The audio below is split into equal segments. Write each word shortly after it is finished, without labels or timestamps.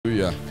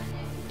Hallelujah.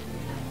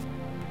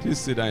 Please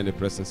sit down in the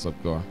presence of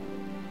God.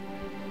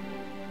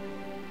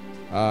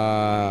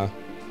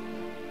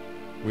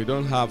 We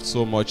don't have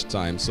so much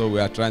time, so we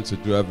are trying to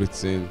do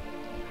everything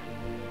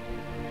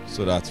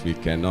so that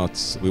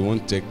we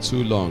won't take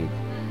too long.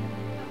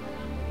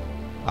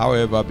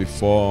 However,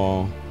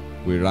 before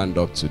we round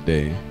up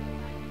today,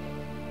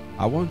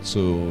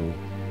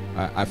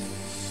 I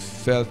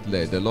felt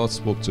led. The Lord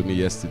spoke to me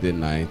yesterday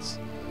night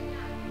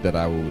that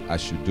I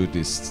should do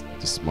this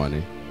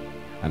morning,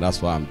 and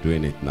that's why I'm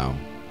doing it now.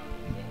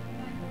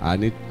 I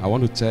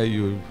want to tell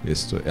you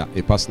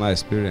a personal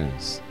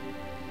experience.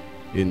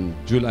 In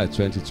July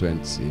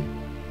 2020,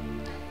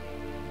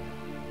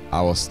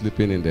 I was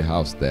sleeping in the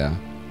house there.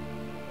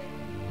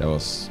 There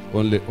was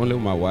only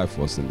my wife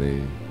was in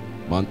the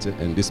mountain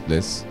in this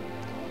place,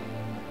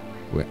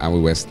 and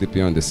we were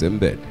sleeping on the same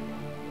bed.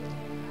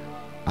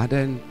 And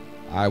then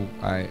I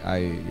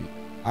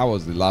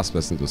was the last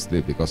person to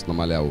sleep, because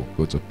normally I would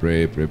go to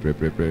pray.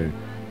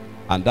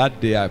 And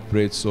that day I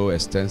prayed so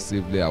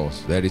extensively, I was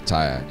very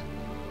tired.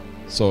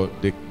 So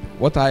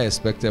what I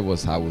expected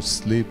was I would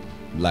sleep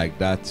like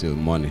that till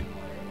morning.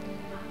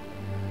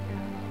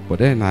 But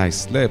then I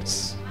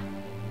slept,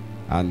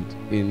 and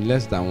in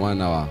less than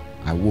 1 hour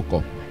I woke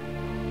up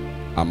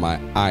and my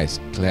eyes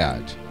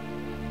cleared,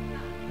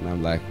 and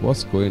I'm like,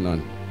 what's going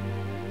on?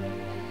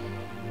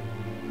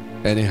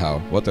 Anyhow,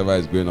 whatever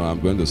is going on,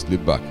 I'm going to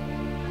sleep back.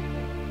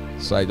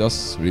 So I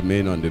just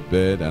remained on the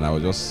bed, and I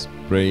was just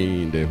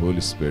praying in the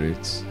Holy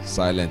Spirit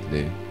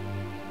silently,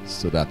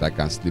 so that I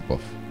can sleep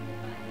off,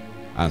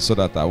 and so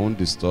that I won't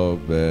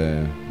disturb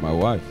my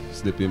wife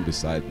sleeping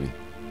beside me.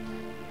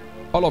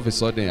 All of a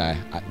sudden, I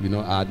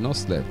had not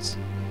slept.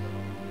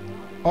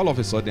 All of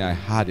a sudden, I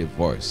heard a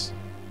voice.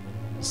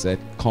 It said,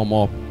 "Come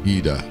up,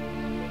 Ida."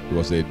 It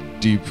was a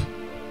deep,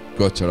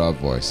 guttural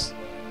voice.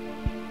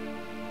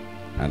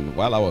 And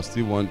while I was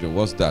still wondering,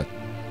 what's that?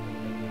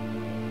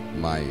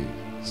 My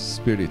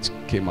spirit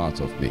came out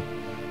of me.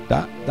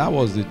 That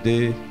was the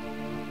day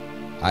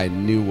I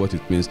knew what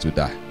it means to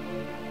die.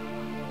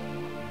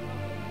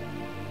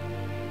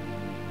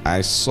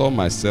 I saw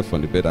myself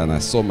on the bed, and I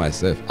saw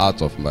myself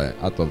out of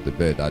the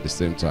bed at the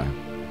same time.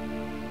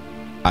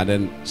 And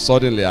then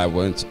suddenly I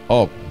went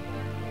up.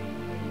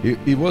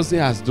 It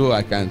wasn't as though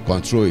I can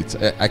control it.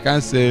 I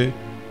can't say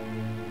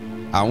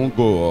I won't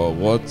go, or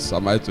what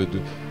am I to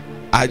do.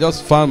 I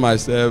just found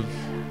myself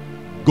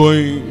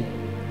going,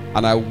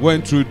 and I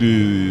went through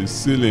the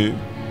ceiling,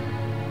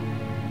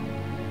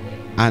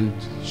 and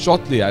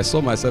shortly I saw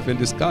myself in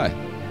the sky.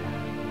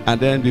 And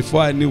then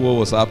before I knew what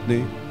was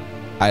happening,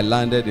 I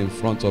landed in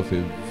front of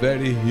a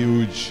very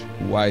huge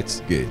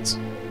white gate.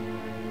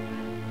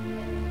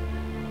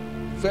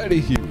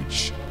 Very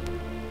huge,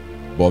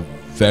 but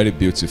very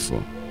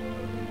beautiful.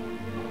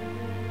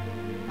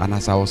 And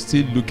as I was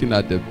still looking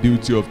at the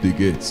beauty of the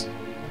gate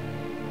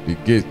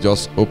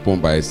just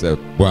opened by itself.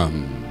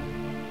 Bam!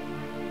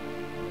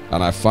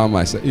 And I found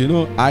myself,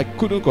 I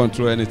couldn't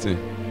control anything.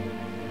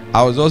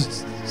 I was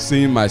just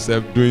seeing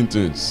myself doing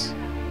things.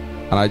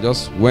 And I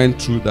just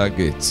went through that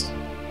gate.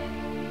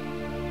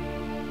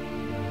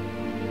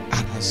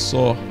 And I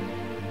saw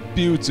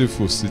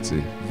beautiful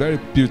city, very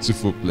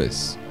beautiful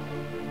place.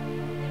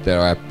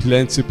 There are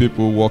plenty of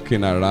people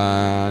walking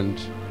around,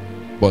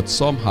 but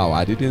somehow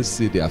I didn't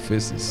see their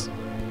faces.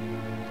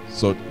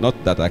 So not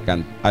that I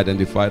can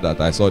identify that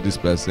I saw this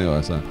person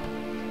or something,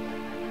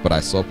 but I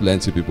saw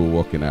plenty of people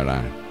walking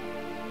around.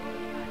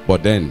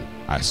 But then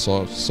I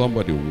saw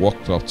somebody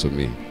walked up to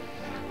me,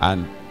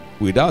 and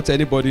without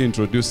anybody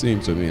introducing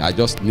him to me, I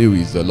just knew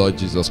he's the Lord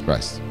Jesus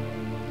Christ.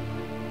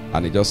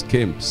 And he just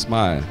came,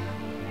 smiled,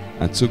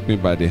 and took me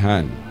by the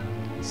hand.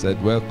 He said,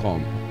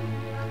 "Welcome."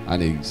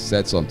 And he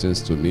said some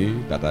things to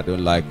me that I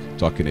don't like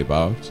talking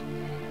about.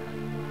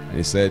 And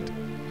he said,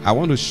 "I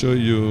want to show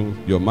you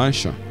your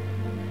mansion."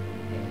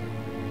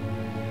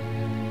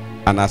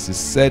 And as he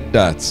said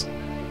that,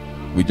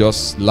 we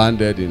just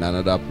landed in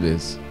another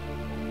place.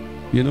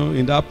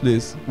 In that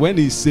place, when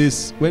he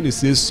says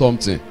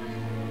something,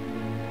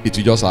 it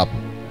will just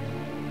happen.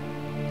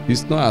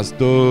 It's not as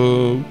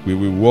though we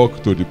will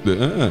walk to the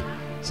place.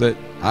 Said,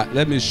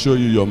 "Let me show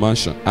you your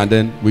mansion." And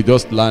then we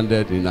just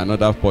landed in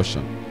another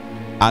portion.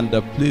 And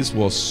the place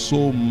was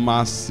so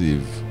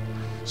massive,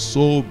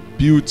 so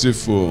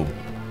beautiful,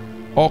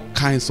 all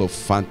kinds of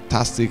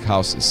fantastic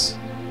houses,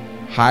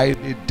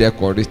 highly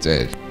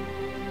decorated.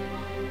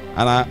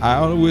 And I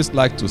always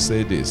like to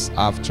say this.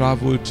 I've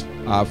traveled,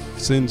 I've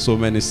seen so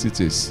many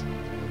cities.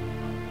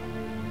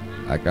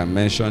 I can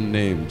mention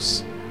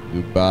names: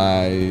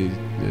 Dubai,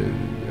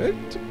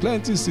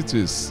 plenty of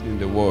cities in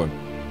the world.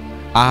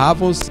 I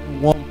haven't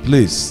seen one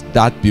place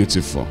that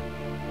beautiful.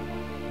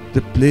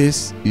 The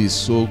place is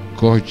so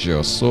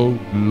gorgeous, so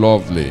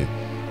lovely.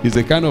 It's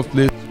the kind of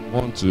place you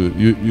want to,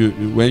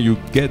 when you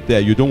get there,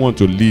 you don't want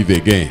to leave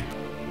again.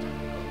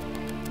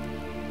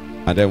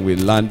 And then we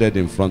landed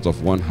in front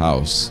of one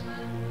house.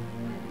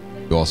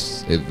 It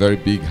was a very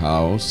big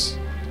house,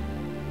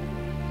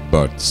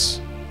 but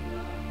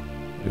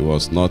it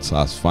was not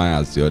as fine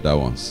as the other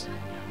ones.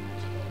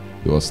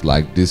 It was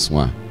like this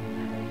one.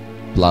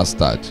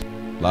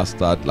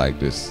 plastered like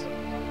this,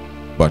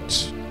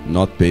 but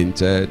not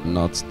painted,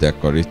 not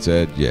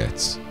decorated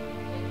yet.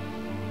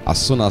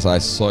 As soon as I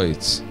saw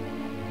it,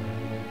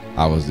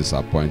 I was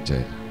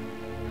disappointed.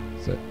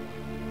 I said,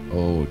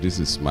 oh, this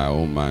is my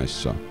own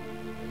mansion.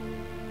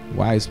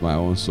 Why is my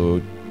own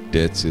so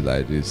dirty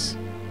like this?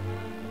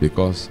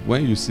 Because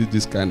when you see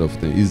this kind of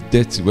thing, it's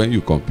dirty when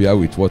you compare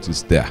with what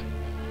is there.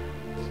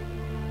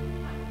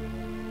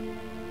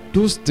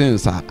 Those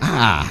things are,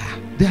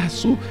 they are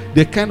so,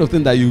 the kind of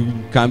thing that you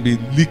can be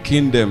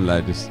licking them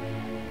like this.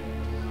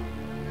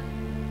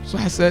 So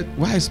I said,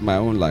 why is my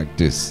own like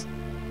this?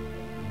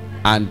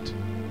 And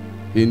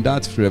in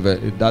that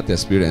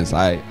experience,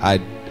 I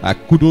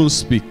couldn't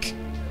speak.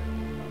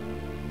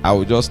 I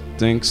would just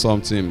think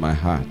something in my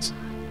heart.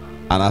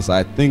 And as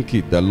I think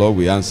it, the Lord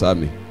will answer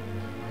me.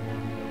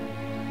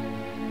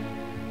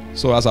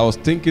 So as I was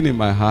thinking in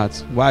my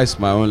heart, why is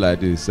my own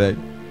like this? He said,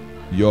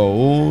 your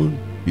own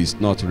is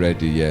not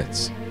ready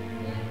yet,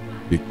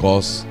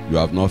 because you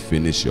have not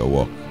finished your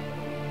work.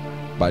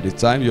 By the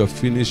time you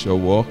finish your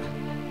work,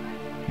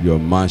 your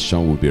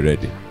mansion will be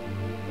ready.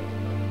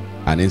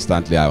 And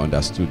instantly I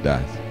understood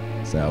that.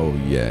 I said, oh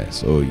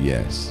yes, oh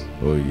yes,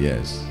 oh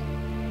yes.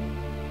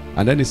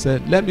 And then he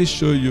said, let me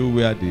show you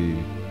where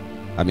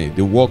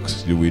the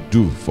works you will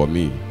do for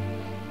me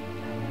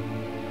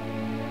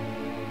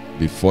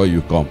before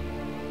you come.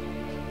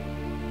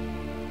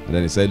 And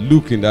then he said,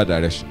 look in that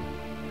direction.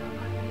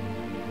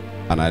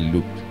 And I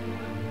looked.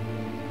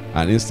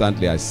 And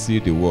instantly I see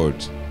the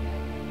world.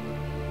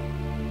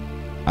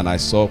 And I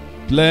saw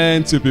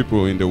plenty of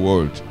people in the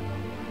world.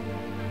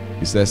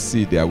 He said,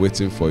 see, they are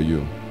waiting for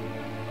you.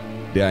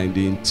 They are in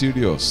the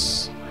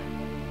interiors.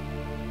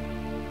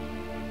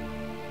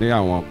 Ní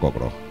àwọn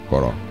kọ̀rọ̀,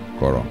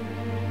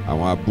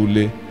 àwọn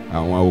abúlé,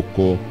 àwọn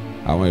oko,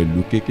 àwọn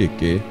ìlú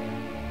kékèké,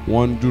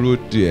 wọ́n dúró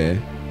díẹ̀.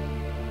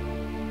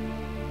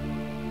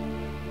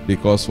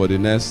 Because for the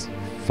next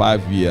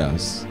 5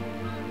 years,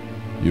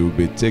 you will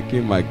be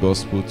taking my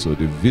gospel to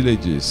the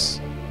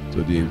villages,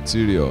 to the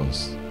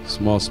interiors,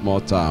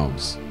 small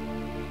towns.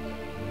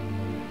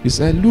 He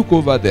said, look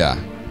over there.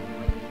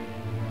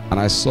 And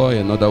I saw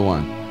another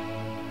one.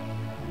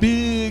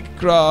 Big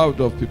crowd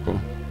of people.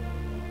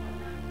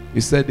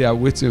 He said, they are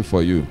waiting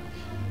for you.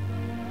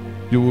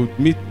 You will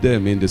meet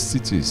them in the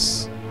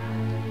cities.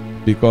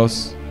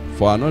 Because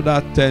for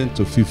another 10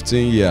 to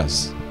 15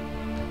 years,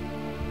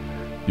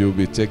 you will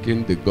be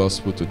taking the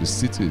gospel to the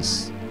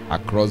cities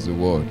across the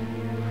world.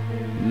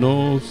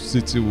 No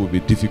city will be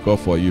difficult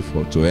for you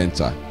to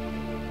enter.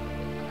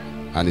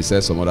 And he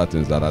said some other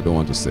things that I don't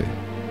want to say.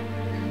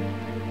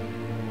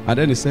 And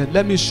then he said,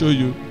 let me show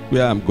you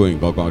where I'm going,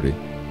 Gogori.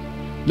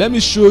 Let me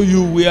show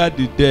you where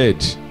the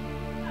dead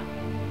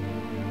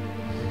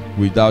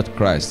without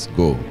Christ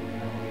go.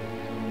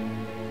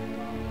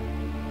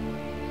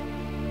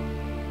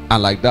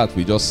 And like that,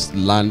 we just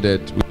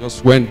landed. We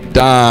just went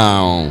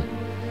down.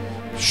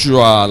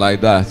 Sure,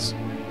 like that.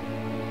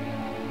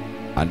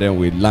 And then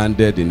we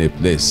landed in a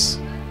place.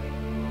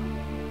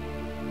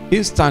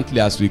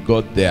 Instantly as we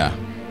got there,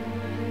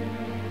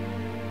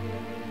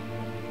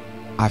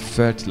 I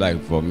felt like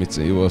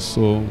vomiting. It was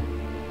so,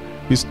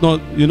 it's not,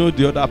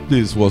 the other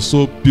place was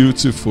so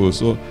beautiful.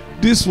 So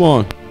this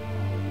one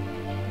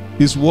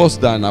is worse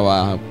than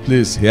our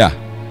place here.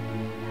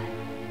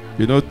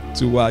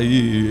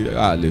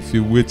 If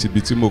you wait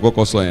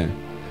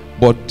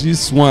but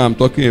this one I'm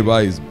talking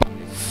about is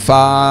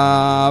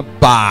far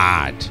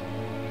bad.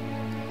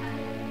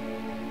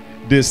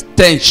 The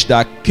stench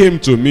that came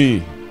to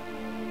me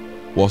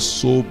was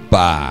so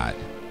bad.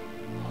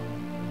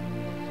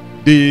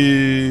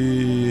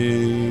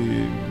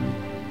 The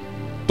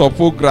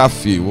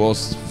topography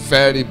was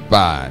very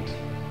bad.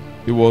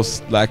 It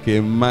was like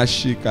a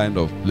marshy kind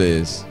of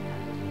place.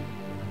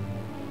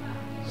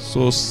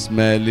 So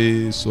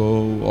smelly,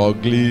 so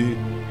ugly,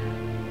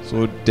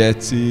 so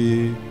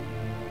dirty.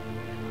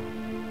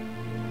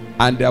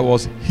 And there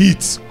was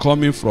heat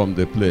coming from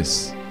the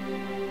place.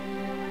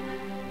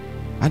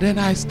 And then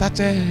I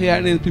started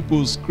hearing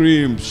people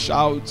scream,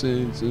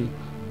 shouting.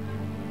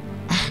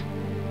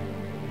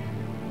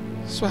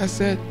 So I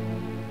said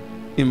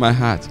in my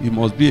heart, it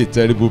must be a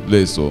terrible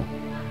place. So.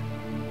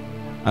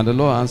 And the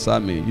Lord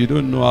answered me, you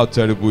don't know how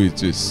terrible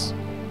it is,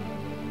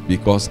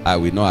 because I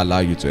will not allow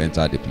you to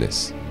enter the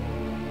place.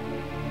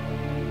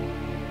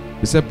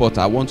 He said, but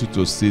I want you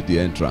to see the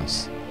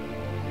entrance.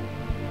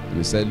 And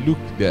he said, look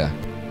there.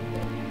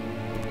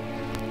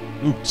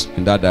 Looked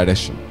in that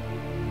direction.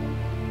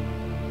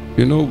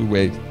 We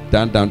were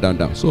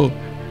down. So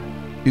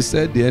he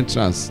said the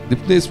entrance, the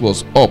place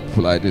was up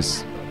like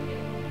this.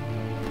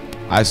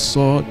 I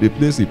saw the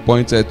place he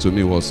pointed to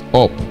me was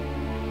up.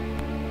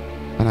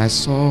 And I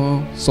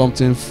saw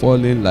something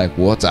falling like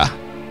water.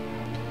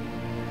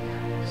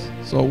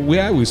 So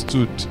where we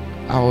stood,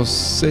 I was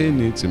saying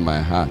it in my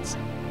heart.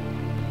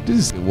 This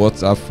is a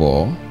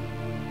waterfall.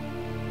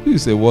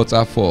 This is a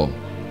waterfall.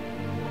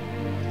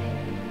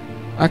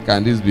 How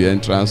can this be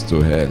entrance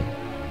to hell?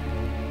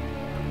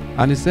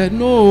 And he said,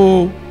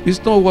 no,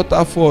 it's not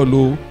waterfall.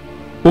 Oh.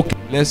 Okay,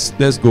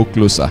 let's go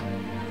closer.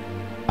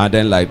 And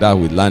then like that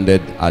we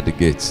landed at the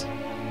gate.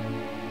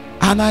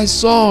 And I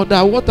saw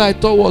that what I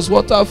thought was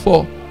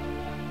waterfall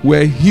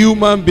were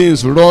human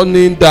beings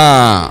running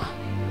down.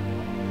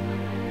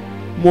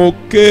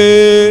 Moke.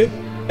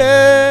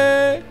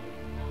 Eh.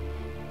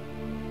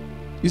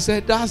 He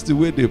said that's the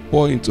way they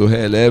pour into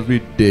hell every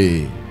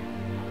day.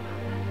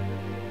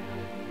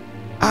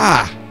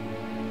 Ah.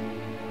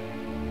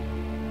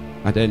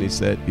 And then he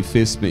said, he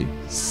faced me.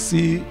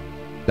 See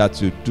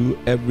that you do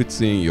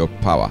everything in your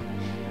power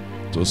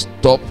to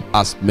stop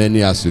as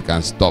many as you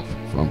can stop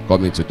from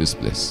coming to this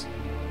place.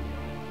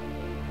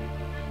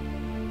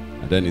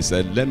 And then he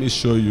said, let me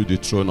show you the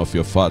throne of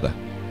your father,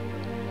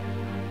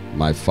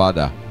 my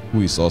father,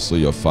 who is also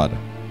your father.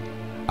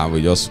 And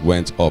we just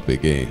went up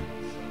again.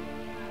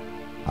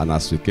 And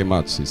as we came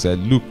out, he said,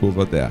 look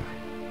over there.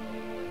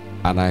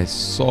 And I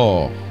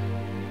saw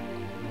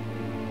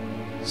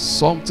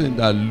something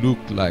that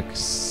looked like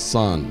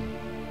sun,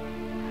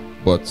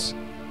 but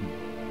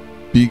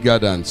bigger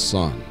than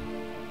sun.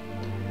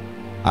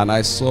 And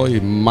I saw a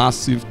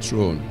massive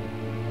throne.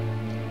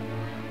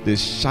 The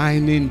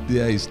shining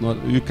there is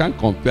not, you can't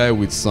compare it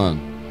with sun,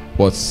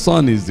 but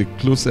sun is the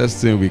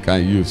closest thing we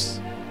can use.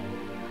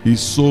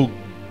 It's so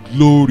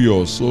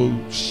glorious, so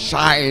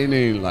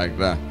shining like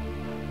that.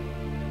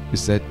 He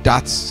said,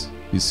 that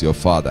is your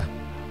father.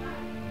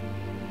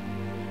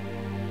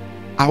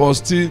 I was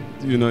still,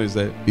 he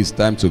said, it's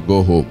time to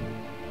go home.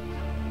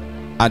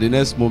 And the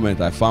next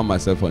moment, I found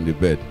myself on the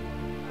bed.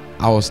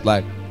 I was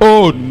like,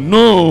 oh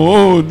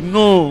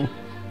no,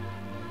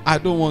 I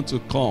don't want to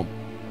come.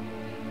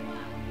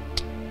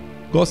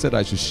 God said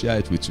I should share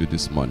it with you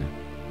this morning.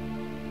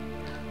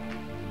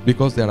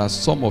 Because there are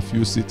some of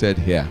you seated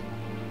here.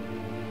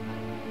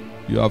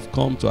 You have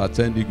come to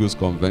attend Eagles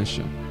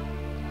Convention,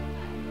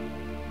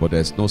 but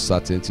there's no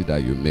certainty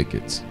that you make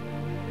it.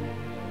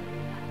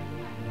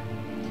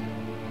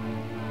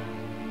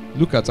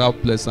 Look at how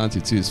pleasant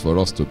it is for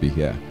us to be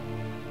here.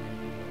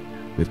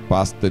 The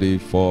past 3,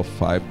 4,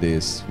 5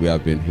 days we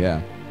have been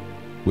here.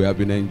 We have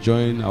been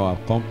enjoying our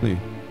company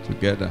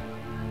together.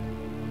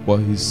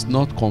 But it's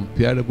not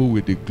comparable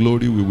with the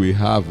glory we will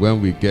have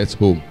when we get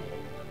home.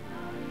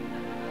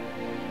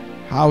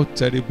 How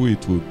terrible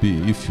it will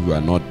be if you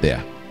are not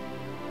there.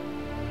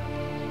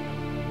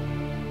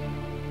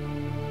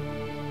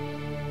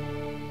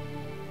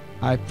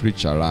 I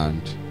preach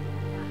around.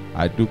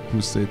 I do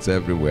crusades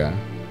everywhere.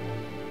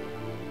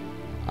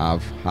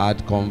 I've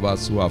had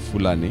converts who are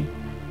Fulani.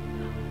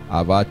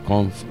 I've had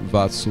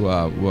converts who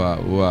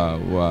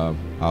are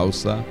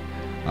Hausa.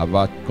 I've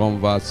had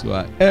converts who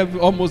are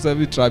almost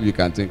every tribe you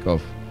can think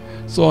of.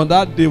 So on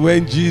that day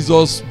when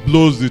Jesus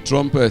blows the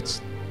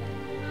trumpet,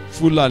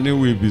 Fulani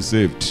will be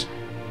saved.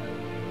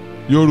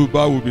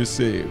 Yoruba will be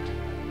saved.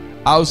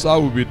 Hausa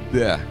will be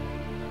there.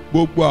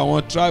 Gbogbo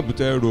àwọn tribe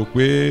tẹ́ rò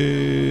pé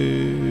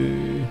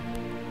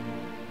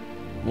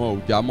wọn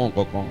ò já mọ́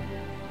nǹkan kan.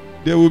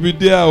 They will be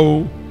there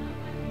o.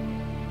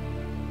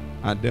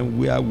 And then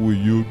where will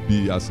you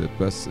be as a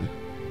person?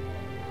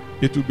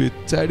 It will be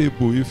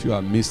terrible if you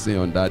are missing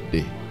on that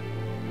day.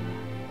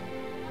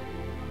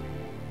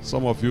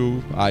 Some of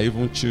you are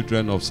even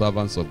children of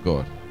servants of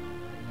God.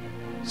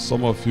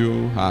 Some of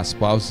you are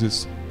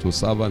spouses to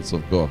servants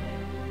of God.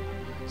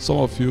 Some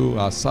of you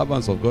are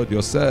servants of God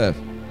yourself.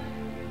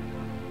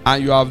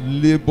 And you have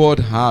labored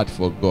hard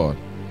for God.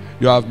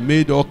 You have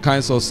made all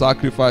kinds of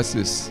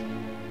sacrifices.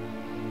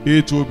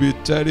 It will be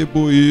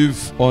terrible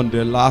if on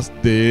the last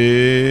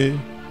day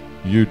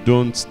you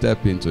don't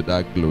step into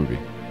that glory.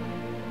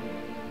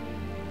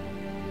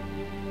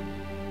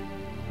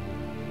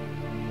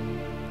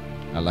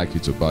 I'd like you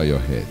to bow your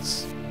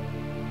heads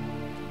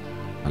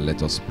and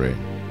let us pray.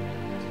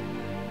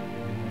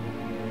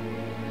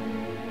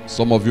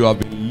 Some of you have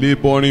been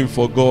laboring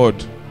for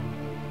God.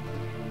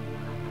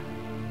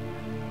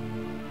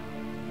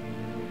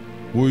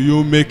 Will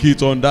you make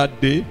it on that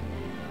day?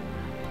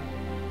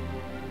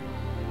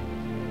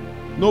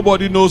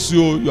 Nobody knows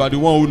you. You are the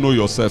one who knows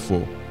yourself.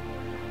 You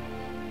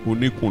are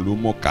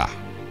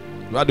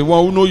the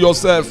one who knows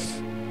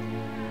yourself.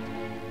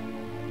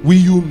 Will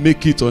you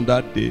make it on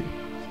that day?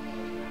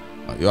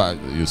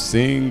 You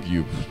sing,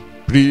 you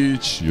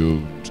preach,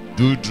 you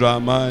do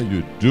drama,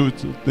 you do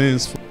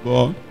things for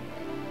God.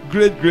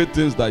 Great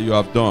things that you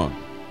have done.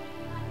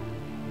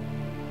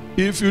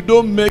 If you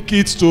don't make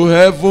it to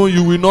heaven,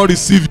 you will not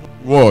receive your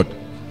reward.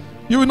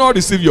 You will not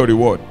receive your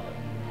reward.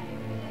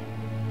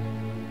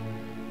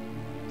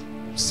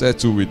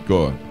 Settle with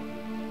God.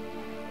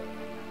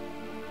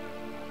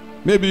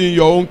 Maybe in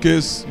your own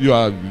case, you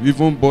are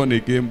even born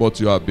again, but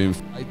you have been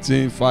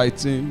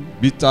fighting,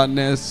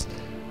 bitterness,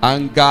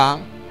 anger.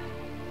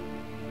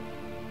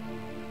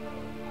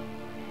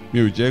 Mi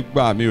ò jẹ́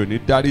gbà, mi ò ní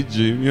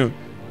dáríjì, mi ò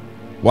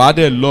wá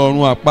dẹ̀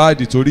lọ́rùn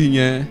apáàdì torí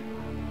yẹn.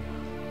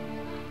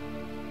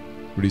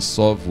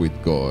 Resolve with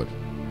God.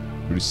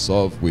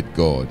 Resolve with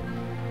God.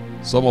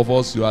 Some of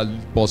us, you are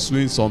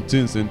pursuing some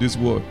things in this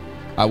world.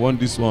 I want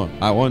this one.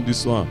 I want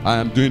this one. I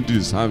am doing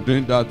this. I am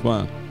doing that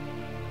one.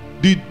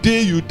 The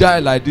day you die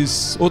like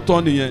this, ó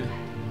tán nìyẹn.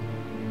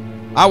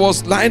 I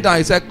was lying down.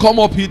 He said, come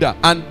up hither.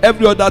 And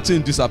every other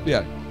thing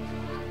disappeared.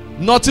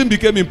 Nothing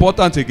became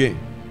important again.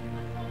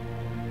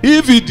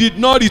 If he did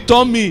not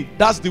return me,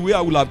 that's the way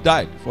I would have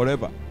died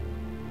forever.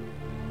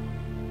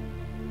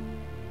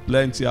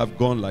 Plenty have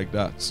gone like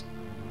that.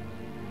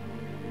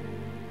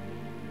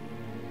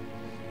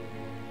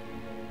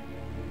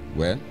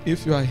 Well,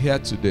 if you are here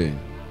today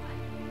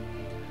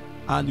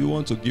and you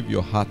want to give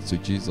your heart to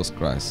Jesus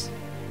Christ,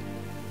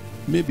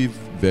 maybe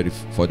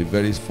for the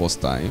very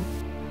first time,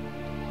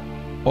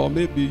 or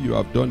maybe you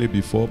have done it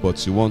before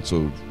but you want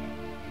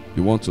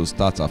to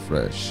start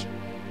afresh.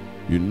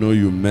 You know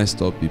you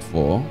messed up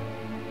before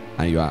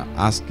and you are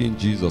asking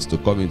Jesus to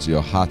come into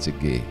your heart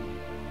again.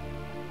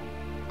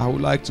 I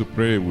would like to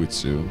pray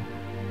with you.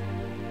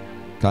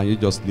 Can you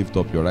just lift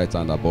up your right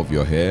hand above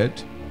your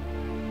head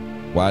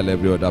while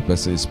every other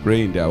person is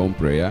praying their own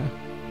prayer?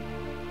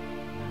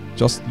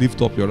 Just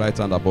lift up your right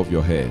hand above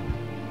your head.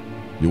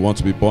 You want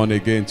to be born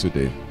again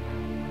today,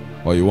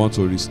 or you want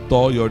to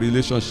restore your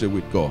relationship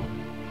with God.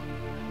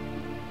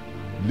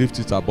 Lift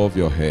it above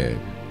your head.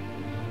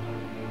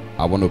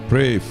 I want to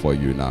pray for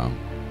you now.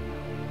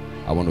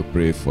 I want to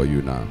pray for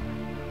you now.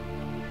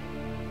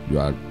 You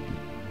are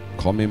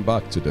coming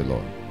back to the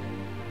Lord.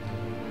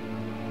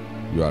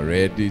 You are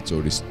ready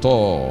to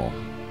restore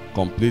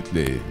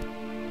completely.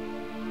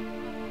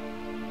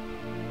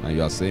 And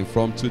you are saying,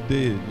 from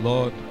today,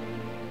 Lord,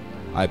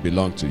 I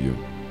belong to you.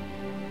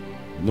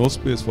 No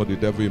space for the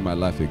devil in my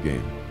life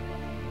again.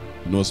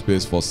 No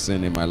space for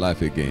sin in my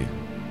life again.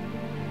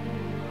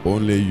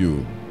 Only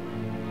you.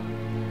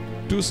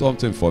 Do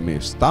something for me.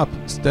 Stand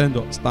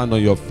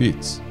on your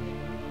feet.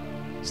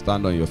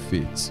 Stand on your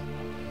feet.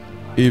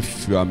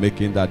 If you are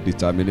making that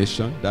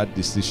determination, that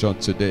decision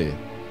today,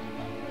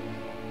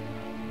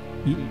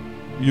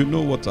 you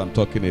know what I'm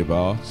talking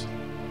about,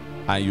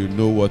 and you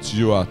know what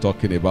you are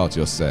talking about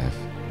yourself.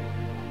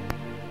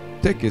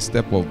 Take a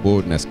step of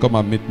boldness. Come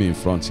and meet me in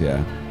front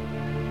here.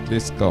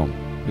 Please come.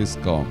 Please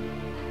come.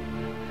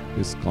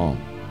 Please come.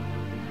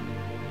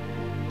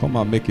 Come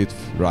and make it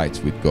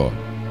right with God.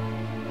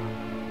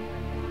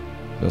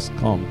 Just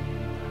come.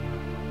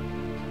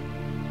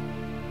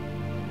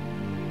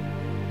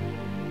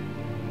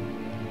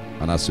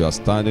 And as you are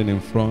standing in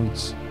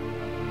front,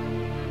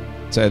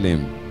 tell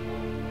him,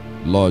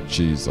 Lord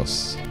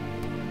Jesus,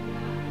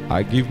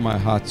 I give my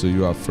heart to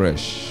you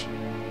afresh.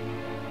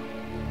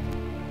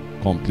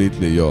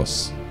 Completely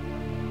yours.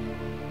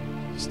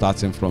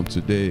 Starting from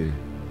today,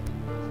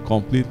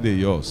 completely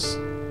yours.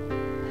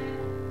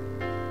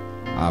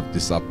 I've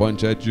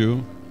disappointed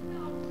you.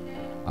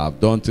 I've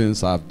done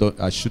things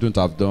I shouldn't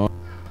have done.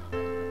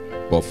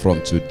 But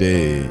from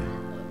today,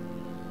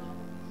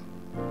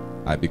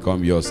 I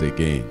become yours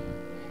again.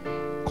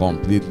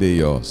 Completely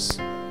yours.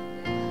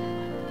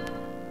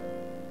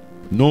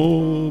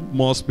 No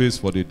more space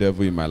for the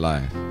devil in my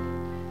life.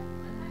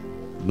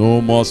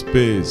 No more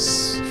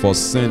space for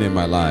sin in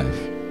my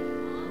life.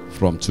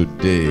 From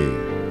today.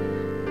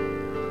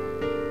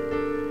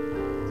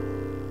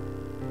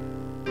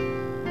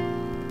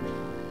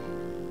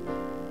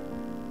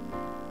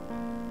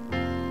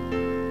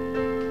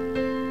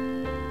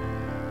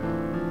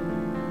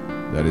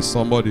 There is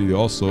somebody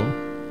also.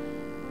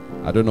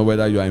 I don't know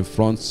whether you are in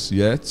front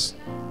yet.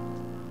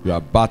 You are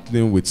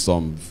battling with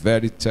some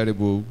very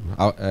terrible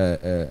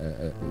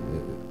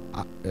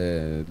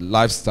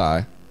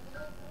lifestyle.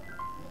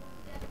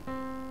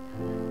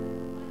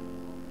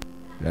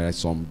 There is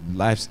some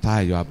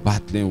lifestyle you are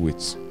battling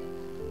with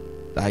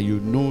that you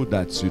know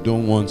that you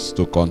don't want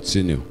to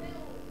continue.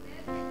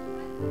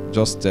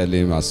 Just tell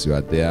him as you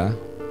are there.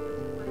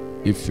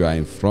 If you are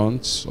in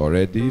front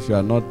already, if you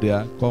are not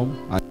there,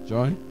 come and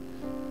join.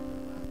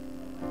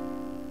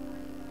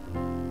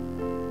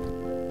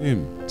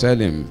 Tell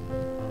him,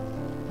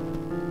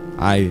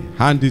 I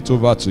hand it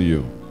over to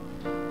you,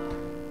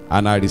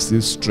 and I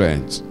receive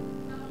strength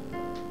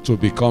to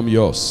become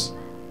yours,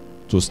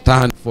 to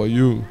stand for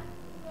you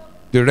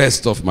the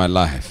rest of my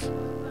life.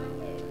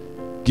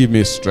 Give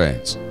me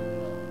strength.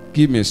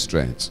 Give me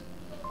strength.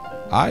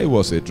 I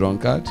was a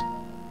drunkard.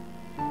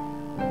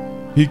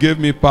 He gave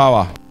me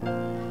power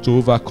to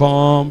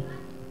overcome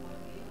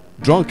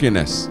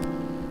drunkenness.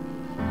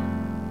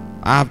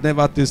 I have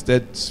never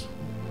tasted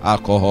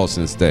alcohol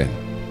since then,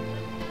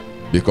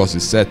 because he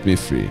set me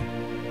free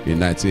in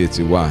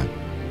 1981.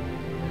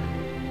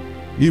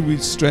 He will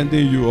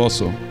strengthen you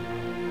also.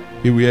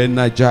 He will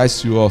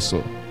energize you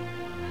also.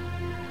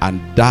 And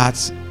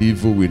that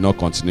evil will not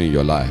continue in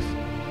your life.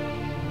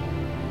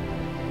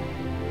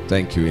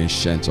 Thank you,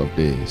 Ancient of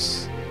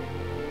Days.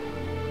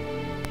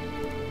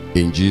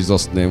 In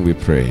Jesus' name we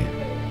pray.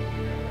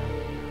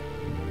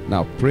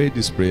 Now pray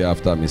this prayer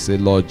after me. Say,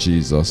 Lord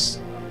Jesus,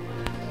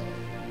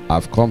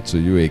 I've come to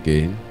you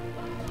again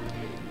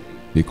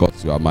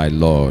because you are my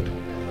Lord.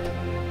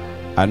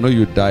 I know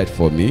you died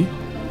for me.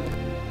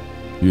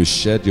 You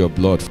shed your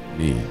blood for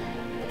me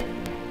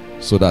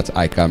so that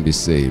I can be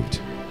saved.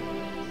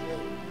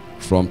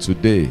 From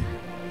today,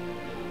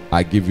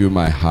 I give you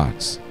my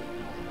heart.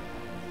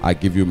 I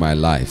give you my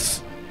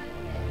life.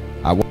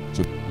 I want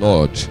to be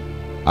Lord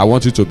I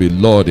want you to be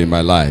Lord in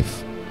my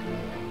life.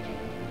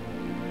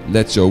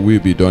 Let your will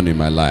be done in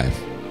my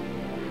life.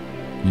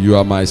 You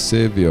are my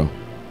Savior.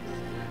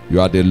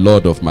 You are the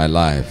Lord of my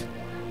life.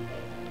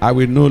 I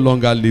will no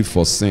longer live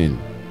for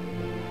sin.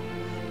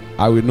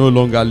 I will no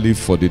longer live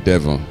for the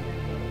devil.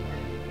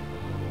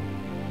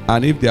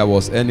 And if there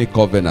was any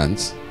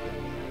covenant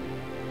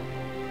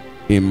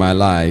in my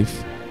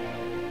life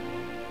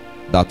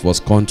that was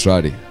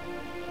contrary,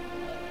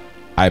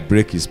 I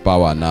break his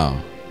power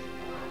now.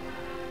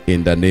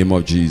 In the name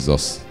of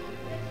Jesus.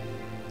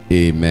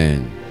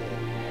 Amen.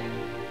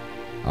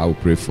 I will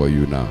pray for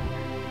you now.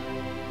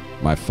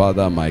 My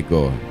Father, my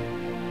God,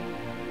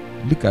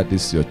 look at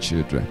this, your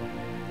children.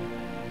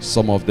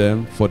 Some of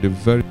them, for the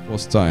very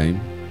first time,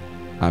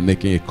 are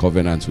making a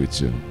covenant with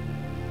you.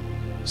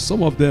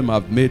 Some of them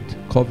have made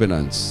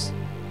covenants,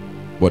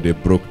 but they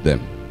broke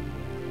them.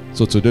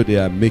 So today they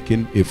are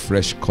making a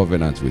fresh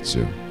covenant with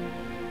you.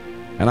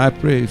 And I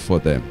pray for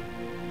them.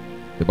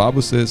 The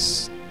Bible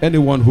says,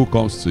 anyone who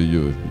comes to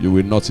you, you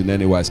will not in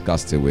any wise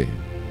cast away.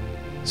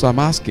 So I'm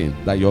asking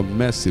that your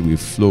mercy will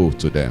flow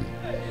to them.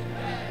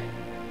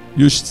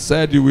 You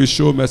said you will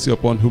show mercy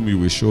upon whom you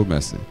will show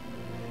mercy.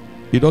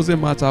 It doesn't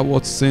matter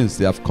what sins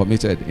they have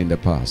committed in the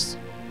past.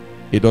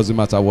 It doesn't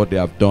matter what they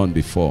have done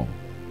before.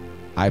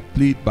 I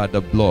plead by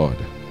the blood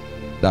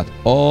that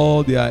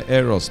all their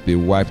errors be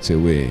wiped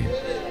away.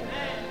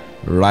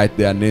 Write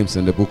their names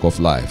in the book of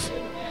life.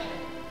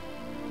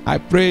 I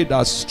pray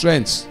that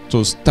strength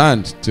to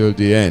stand till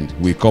the end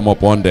will come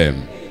upon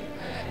them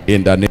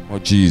in the name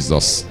of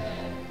Jesus.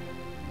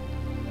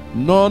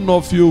 None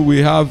of you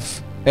will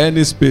have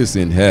any space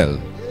in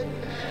hell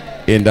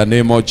in the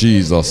name of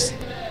Jesus.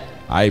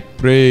 I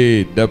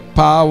pray the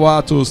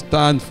power to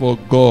stand for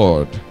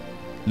God,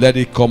 let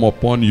it come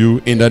upon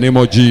you in the name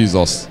of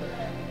Jesus.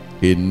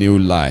 A new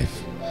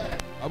life.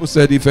 The Bible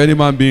said, if any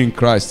man be in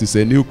Christ, is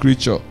a new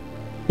creature.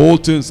 All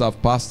things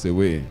have passed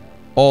away.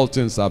 All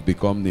things have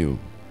become new.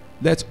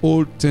 Let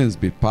old things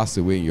be passed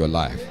away in your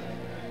life.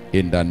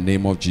 In the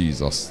name of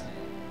Jesus.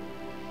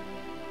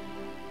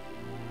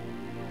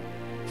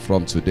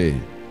 From today,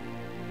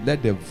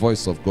 let the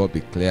voice of God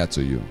be clear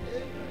to you.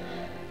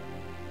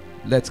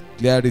 Let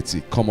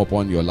clarity come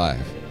upon your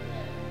life.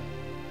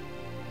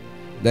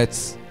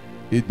 Let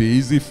it be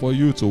easy for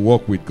you to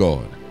walk with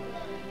God.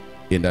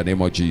 In the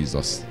name of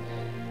Jesus.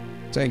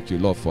 Thank you,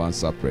 Lord, for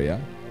answer prayer.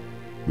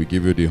 We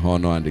give you the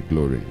honor and the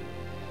glory.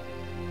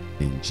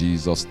 In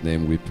Jesus'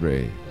 name we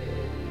pray.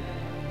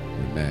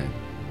 Amen.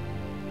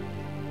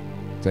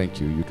 Thank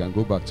you. You can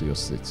go back to your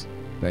seat.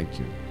 Thank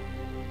you.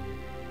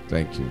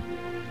 Thank you.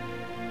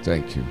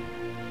 Thank you.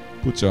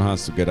 Put your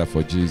hands together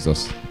for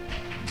Jesus.